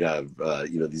Air. I mean,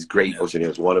 you know, these great Ocean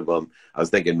Air is one of them. I was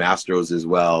thinking Mastro's as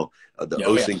well, the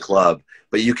Ocean Club.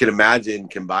 But you can imagine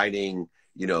combining,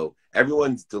 you know,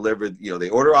 everyone's delivered, you know, they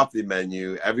order off the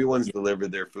menu. Everyone's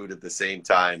delivered their food at the same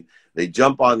time. They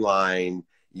jump online.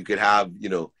 You could have, you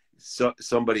know,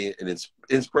 somebody, an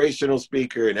inspirational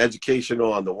speaker, an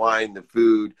educational on the wine, the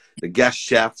food, the guest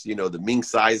chefs, you know, the Ming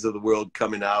Tsais of the world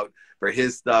coming out for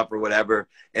his stuff or whatever.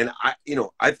 And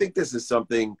I think this is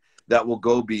something that will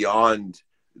go beyond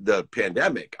the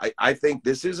pandemic. I think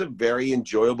this is a very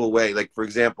enjoyable way. Like, for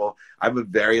example, I have a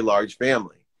very large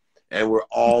family and we're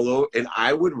all over, and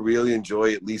I would really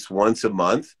enjoy at least once a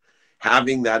month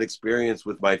having that experience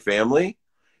with my family.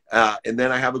 And then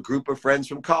I have a group of friends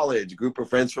from college, a group of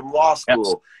friends from law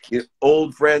school, you know,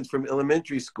 old friends from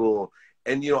elementary school.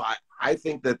 And, you know, I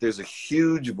think that there's a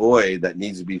huge void that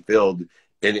needs to be filled.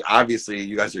 And obviously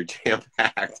you guys are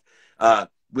jam-packed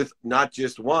with not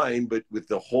just wine, but with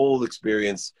the whole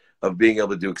experience of being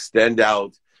able to extend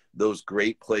out those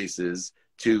great places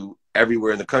to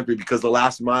everywhere in the country, because the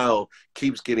last mile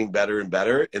keeps getting better and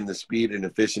better, and the speed and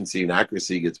efficiency and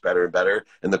accuracy gets better and better,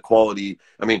 and the quality.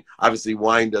 I mean, obviously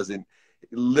wine doesn't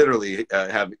literally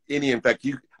have any, in fact,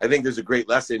 I think there's a great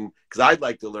lesson, because I'd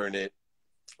like to learn it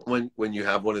when you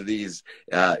have one of these,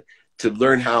 to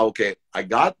learn how, okay, I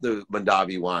got the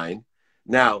Mondavi wine.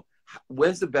 Now,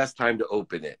 when's the best time to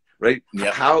open it, right?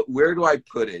 Yep. Where do I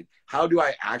put it? How do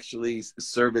I actually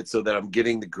serve it so that I'm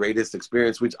getting the greatest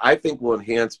experience, which I think will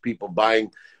enhance people buying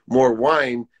more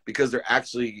wine because they're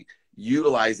actually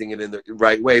utilizing it in the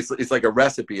right way. It's like a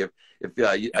recipe.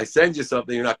 If I send you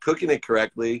something, you're not cooking it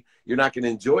correctly, you're not going to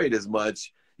enjoy it as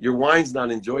much. Your wine's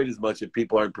not enjoyed as much if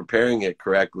people aren't preparing it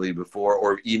correctly before,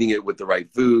 or eating it with the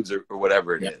right foods, or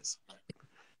whatever it is.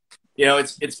 You know,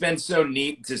 it's been so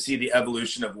neat to see the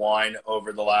evolution of wine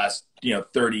over the last,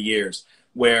 30 years,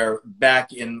 where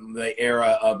back in the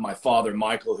era of my father,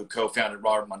 Michael, who co-founded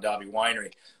Robert Mondavi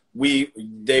Winery,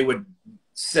 they would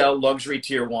sell luxury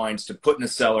tier wines to put in a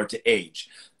cellar to age.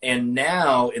 And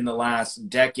now in the last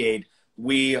decade,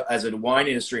 we as a wine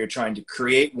industry are trying to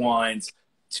create wines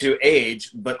to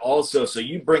age, but also so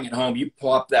you bring it home, you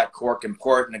pop that cork and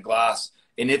pour it in a glass,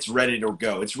 and it's ready to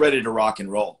go. It's ready to rock and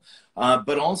roll.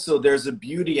 But also there's a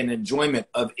beauty and enjoyment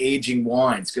of aging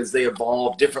wines because they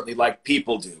evolve differently like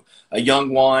people do. A young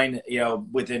wine,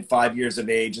 within 5 years of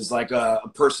age is like a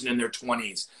person in their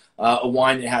 20s. A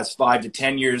wine that has 5 to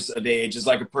 10 years of age is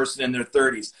like a person in their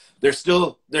 30s.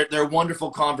 They're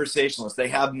wonderful conversationalists. They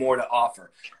have more to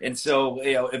offer. And so,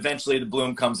 eventually the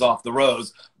bloom comes off the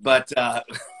rose, but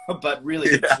really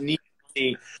it's neat to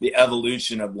see the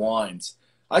evolution of wines.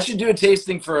 I should do a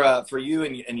tasting for you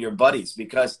and your buddies,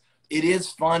 because it is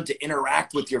fun to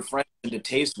interact with your friends and to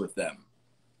taste with them.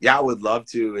 Yeah, I would love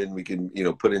to. And we can,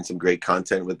 put in some great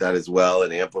content with that as well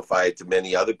and amplify it to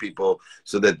many other people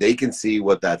so that they can see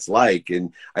what that's like.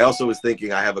 And I also was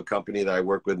thinking, I have a company that I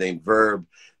work with named Verb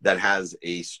that has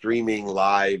a streaming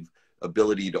live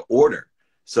ability to order.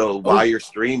 So while you're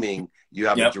streaming, you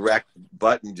have a direct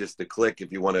button just to click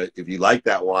if you like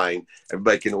that wine.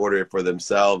 Everybody can order it for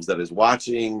themselves that is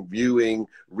watching, viewing,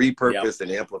 repurposed, and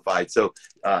amplified. So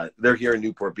they're here in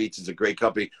Newport Beach. It's a great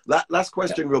company. Last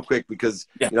question real quick, because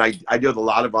I deal with a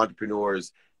lot of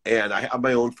entrepreneurs, and I have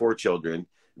my own 4 children.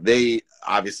 They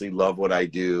obviously love what I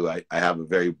do. I have a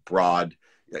very broad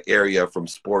area from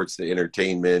sports to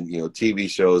entertainment, TV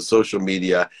shows, social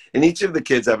media, and each of the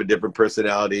kids have a different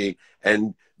personality,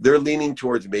 and they're leaning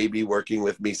towards maybe working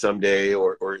with me someday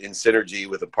or in synergy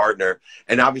with a partner.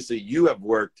 And obviously you have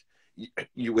worked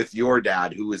with your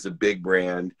dad, who is a big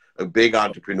brand, a big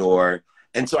entrepreneur.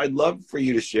 And so I'd love for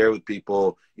you to share with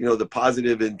people, the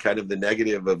positive and kind of the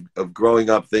negative of growing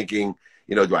up thinking,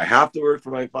 do I have to work for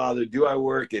my father? Do I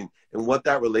work? And what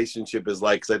that relationship is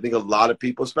like. Because I think a lot of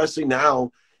people, especially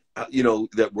now you know,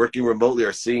 that working remotely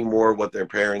are seeing more of what their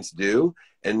parents do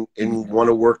and want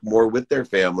to work more with their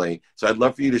family. So I'd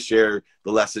love for you to share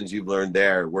the lessons you've learned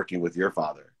there working with your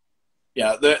father.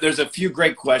 Yeah, there's a few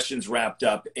great questions wrapped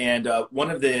up. And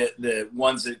one of the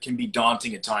ones that can be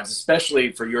daunting at times,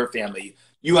 especially for your family,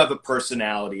 you have a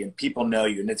personality and people know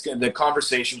you. And the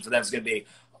conversation for them is going to be,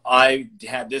 I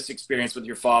had this experience with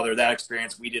your father, that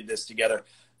experience, we did this together.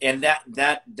 And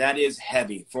that is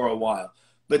heavy for a while.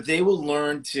 But they will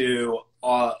learn to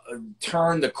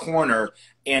turn the corner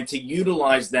and to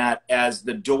utilize that as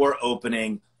the door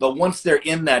opening. But once they're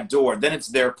in that door, then it's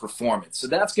their performance. So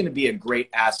that's going to be a great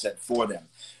asset for them.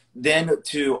 Then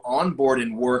to onboard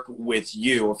and work with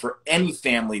you or for any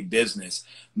family business,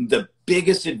 the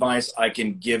biggest advice I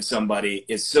can give somebody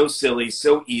is so silly,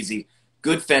 so easy.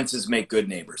 Good fences make good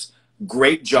neighbors.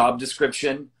 Great job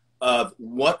description of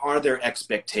what are their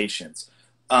expectations.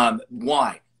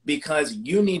 Why? Because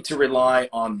you need to rely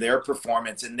on their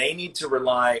performance and they need to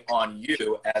rely on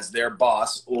you as their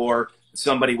boss or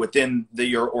somebody within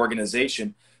your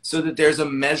organization so that there's a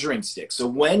measuring stick. So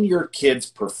when your kids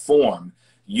perform,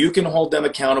 you can hold them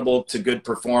accountable to good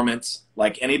performance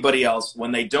like anybody else.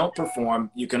 When they don't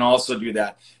perform, you can also do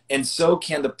that. And so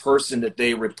can the person that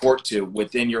they report to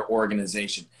within your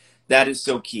organization. That is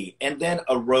so key. And then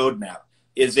a roadmap.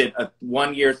 Is it a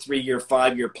 1 year, 3 year,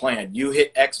 5 year plan? You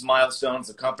hit X milestones,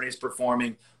 the company's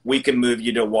performing, we can move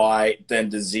you to Y, then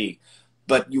to Z.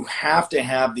 But you have to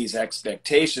have these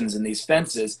expectations and these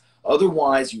fences.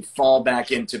 Otherwise, you fall back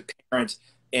into parent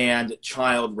and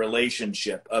child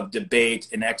relationship of debate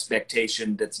and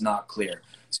expectation that's not clear.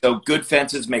 So good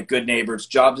fences make good neighbors.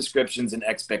 Job descriptions and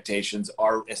expectations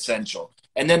are essential.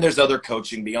 And then there's other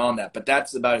coaching beyond that. But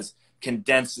that's about as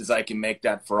condensed as I can make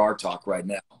that for our talk right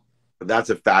now.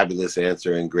 That's a fabulous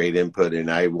answer and great input.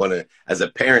 And I want to, as a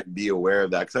parent, be aware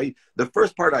of that. Because the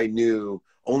first part I knew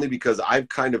only because I've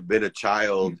kind of been a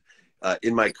child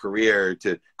in my career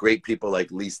to great people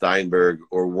like Lee Steinberg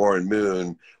or Warren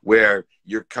Moon, where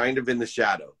you're kind of in the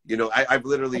shadow. You know, I've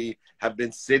literally have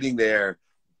been sitting there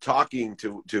talking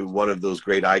to one of those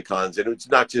great icons. And it's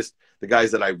not just the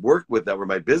guys that I worked with that were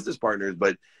my business partners,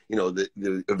 but you know,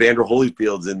 the Evander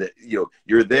Holyfields and you know,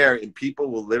 you're there and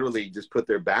people will literally just put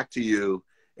their back to you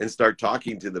and start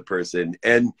talking to the person.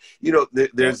 And, you know,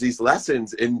 there's these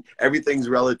lessons and everything's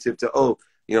relative to, oh,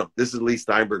 you know, this is Lee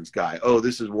Steinberg's guy. Oh,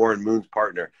 this is Warren Moon's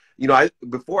partner. You know,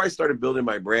 before I started building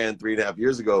my brand 3.5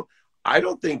 years ago, I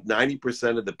don't think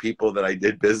 90% of the people that I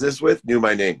did business with knew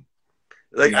my name.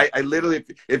 Like I literally,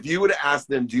 if you would have asked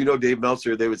them, do you know Dave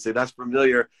Meltzer? They would say, that's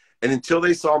familiar. And until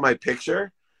they saw my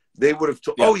picture, they would have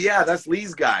told, oh yeah, that's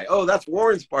Lee's guy. Oh, that's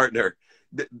Warren's partner.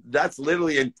 That's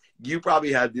literally, and you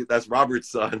probably had, that's Robert's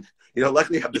son. You know,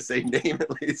 luckily have the same name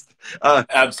at least.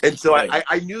 Absolutely. And so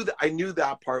I knew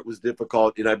that part was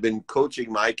difficult. And I've been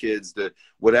coaching my kids to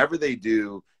whatever they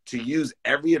do to use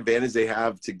every advantage they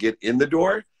have to get in the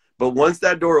door. But once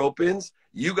that door opens,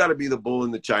 you got to be the bull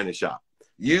in the china shop.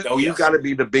 You got to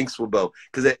be the Binks Swabo,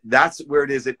 because that's where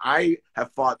it is. And I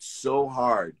have fought so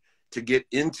hard to get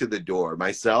into the door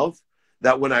myself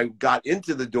that when I got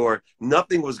into the door,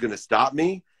 nothing was going to stop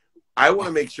me. I want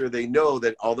to make sure they know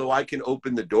that although I can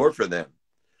open the door for them,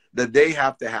 that they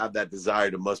have to have that desire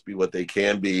to must be what they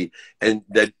can be. And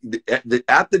that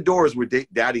at the doors where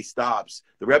daddy stops,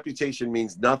 the reputation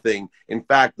means nothing. In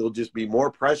fact, there'll just be more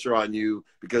pressure on you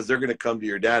because they're going to come to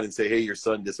your dad and say, hey, your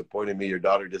son disappointed me, your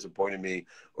daughter disappointed me,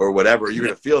 or whatever. You're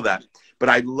going to feel that. But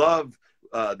I love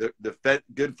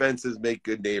good fences make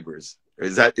good neighbors.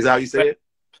 Is that how you say it?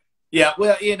 Yeah,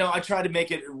 well, you know, I try to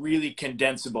make it really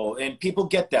condensable, and people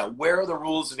get that. Where are the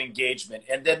rules of engagement?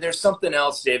 And then there's something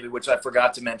else, David, which I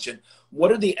forgot to mention.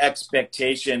 What are the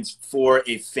expectations for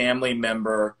a family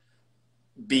member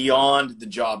beyond the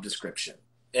job description?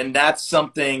 And that's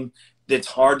something that's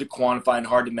hard to quantify and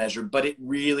hard to measure, but it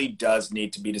really does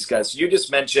need to be discussed. You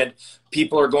just mentioned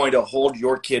people are going to hold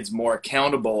your kids more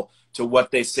accountable to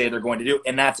what they say they're going to do,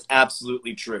 and that's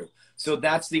absolutely true. So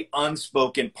that's the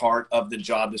unspoken part of the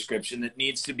job description that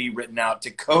needs to be written out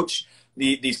to coach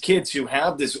these kids who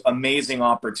have this amazing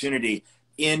opportunity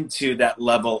into that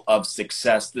level of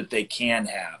success that they can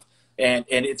have. And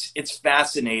it's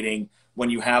fascinating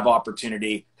when you have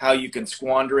opportunity, how you can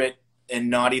squander it and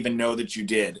not even know that you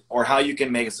did, or how you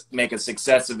can make a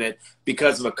success of it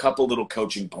because of a couple little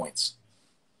coaching points.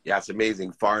 Yeah, it's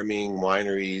amazing. Farming,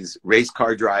 wineries, race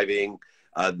car driving.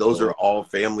 Those are all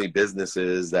family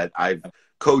businesses that I've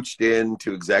coached in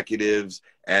to executives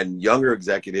and younger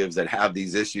executives that have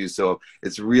these issues. So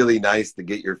it's really nice to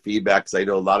get your feedback, because I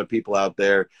know a lot of people out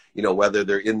there, you know, whether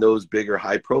they're in those bigger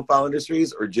high profile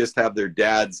industries or just have their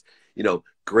dads, you know,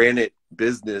 granite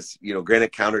business, you know,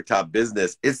 granite countertop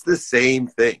business, it's the same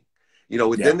thing. You know,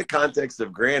 within the context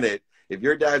of granite, if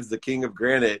your dad's the king of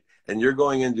granite and you're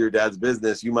going into your dad's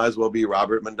business, you might as well be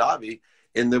Robert Mondavi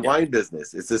in the wine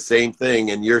business. It's the same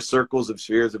thing. And your circles of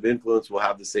spheres of influence will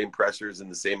have the same pressures and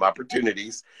the same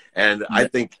opportunities. And I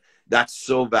think that's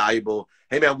so valuable.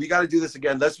 Hey man, we got to do this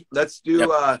again. Let's do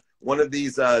one of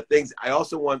these things. I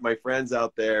also want my friends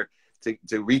out there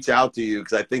to reach out to you,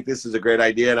 because I think this is a great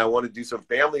idea, and I want to do some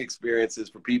family experiences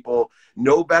for people.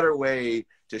 No better way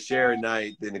to share a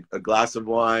night than a glass of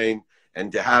wine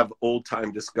and to have old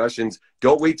time discussions.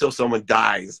 Don't wait till someone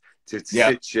dies to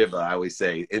sit Shiva, I always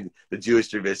say, in the Jewish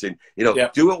tradition. You know,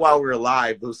 do it while we're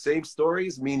alive. Those same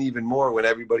stories mean even more when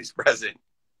everybody's present.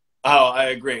 Oh, I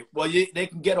agree. Well, they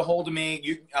can get a hold of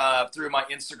me through my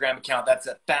Instagram account. That's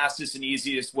the fastest and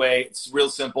easiest way. It's real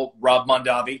simple, Rob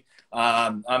Mondavi.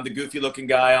 I'm the goofy looking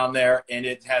guy on there, and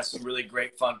it has some really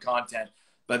great fun content.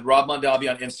 But Rob Mondavi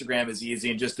on Instagram is easy,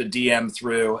 and just a DM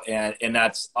through, and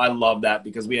I love that,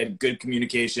 because we had good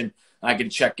communication. I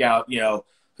can check out, you know,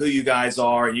 who you guys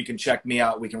are, and you can check me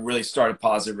out. We can really start a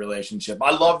positive relationship. I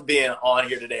love being on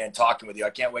here today and talking with you. I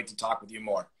can't wait to talk with you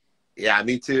more. Yeah,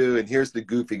 me too. And here's the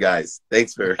goofy guys.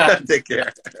 Thanks for take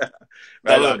care.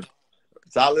 Salud.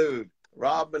 Salud.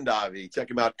 Rob Mondavi. Check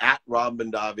him out at Rob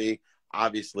Mondavi.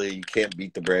 Obviously, you can't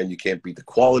beat the brand. You can't beat the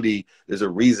quality. There's a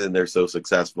reason they're so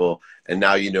successful. And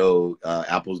now you know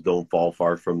apples don't fall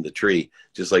far from the tree,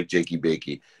 just like Jakey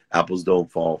Bakey. Apples don't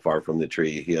fall far from the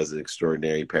tree. He has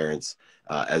extraordinary parents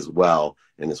as well,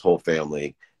 and his whole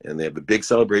family. And they have a big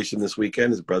celebration this weekend.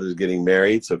 His brother's getting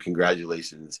married. So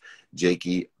congratulations,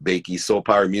 Jakey Bakey. Soul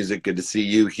Power Music, good to see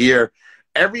you here.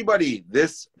 Everybody,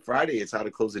 this Friday is How to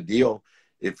Close a Deal.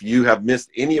 If you have missed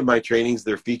any of my trainings,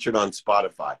 they're featured on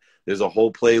Spotify. There's a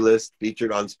whole playlist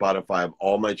featured on Spotify of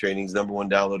all my trainings, #1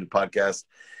 downloaded podcast.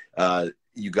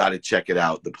 You got to check it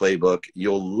out, the playbook.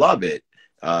 You'll love it,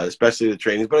 especially the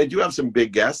trainings. But I do have some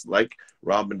big guests like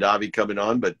Rob Mondavi coming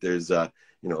on, but there's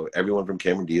you know, everyone from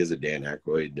Cameron Diaz to Dan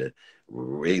Aykroyd to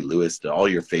Ray Lewis to all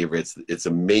your favorites. It's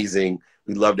amazing.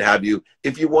 We'd love to have you.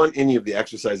 If you want any of the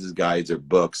exercises, guides, or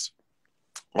books,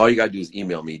 all you got to do is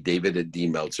email me,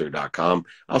 david@dmeltzer.com.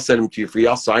 I'll send them to you free.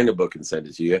 I'll sign a book and send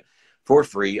it to you for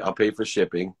free. I'll pay for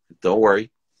shipping. Don't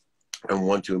worry. I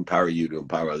want to empower you to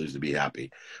empower others to be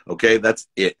happy. Okay, that's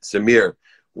it. Samir,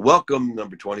 welcome,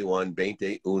 number 21,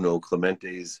 21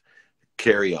 Clementes.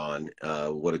 Carry on.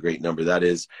 What a great number that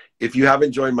is. If you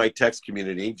haven't joined my text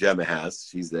community, Gemma has.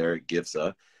 She's there at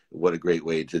GIFSA. What a great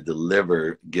way to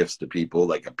deliver gifts to people,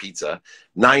 like a pizza.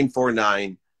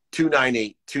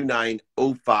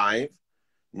 949-298-2905.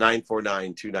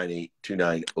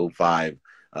 949-298-2905.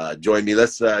 Join me.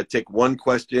 Let's take one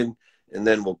question, and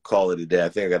then we'll call it a day. I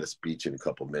think I got a speech in a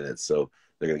couple minutes, so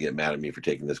they're going to get mad at me for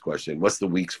taking this question. What's the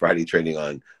week's Friday training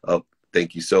on? Oh,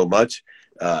 thank you so much.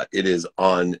 It is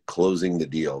on closing the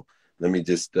deal. Let me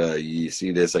just, you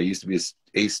see this. I used to be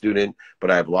a student, but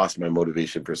I've lost my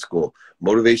motivation for school.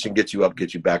 Motivation gets you up,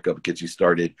 gets you back up, gets you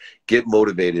started. Get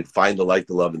motivated. Find the light,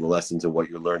 the love, and the lessons of what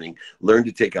you're learning. Learn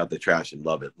to take out the trash and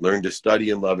love it. Learn to study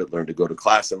and love it. Learn to go to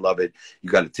class and love it. You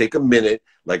got to take a minute,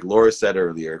 like Laura said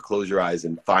earlier, close your eyes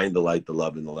and find the light, the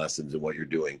love, and the lessons of what you're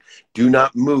doing. Do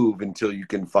not move until you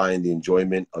can find the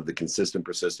enjoyment of the consistent,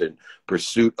 persistent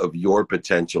pursuit of your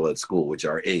potential at school, which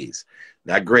are A's.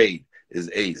 That grade is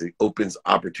A's. It opens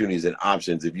opportunities and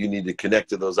options. If you need to connect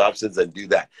to those options, then do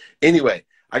that. Anyway,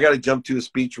 I got to jump to a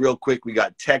speech real quick. We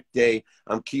got Tech Day.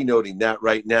 I'm keynoting that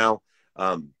right now.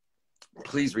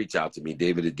 Please reach out to me,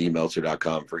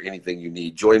 david@dmeltzer.com, for anything you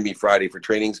need. Join me Friday for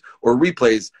trainings or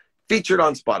replays featured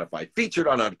on Spotify, featured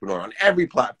on Entrepreneur, on every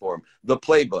platform. The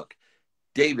playbook,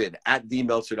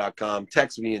 david@dmeltzer.com.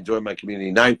 Text me and join my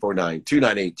community,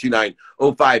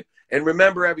 949-298-2905. And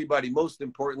remember, everybody, most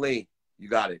importantly, you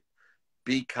got it.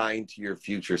 Be kind to your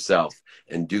future self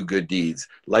and do good deeds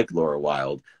like Laura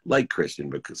Wilde, like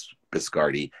Christian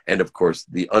Biscardi, and of course,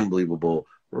 the unbelievable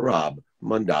Rob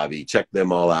Mondavi. Check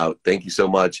them all out. Thank you so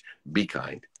much. Be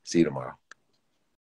kind. See you tomorrow.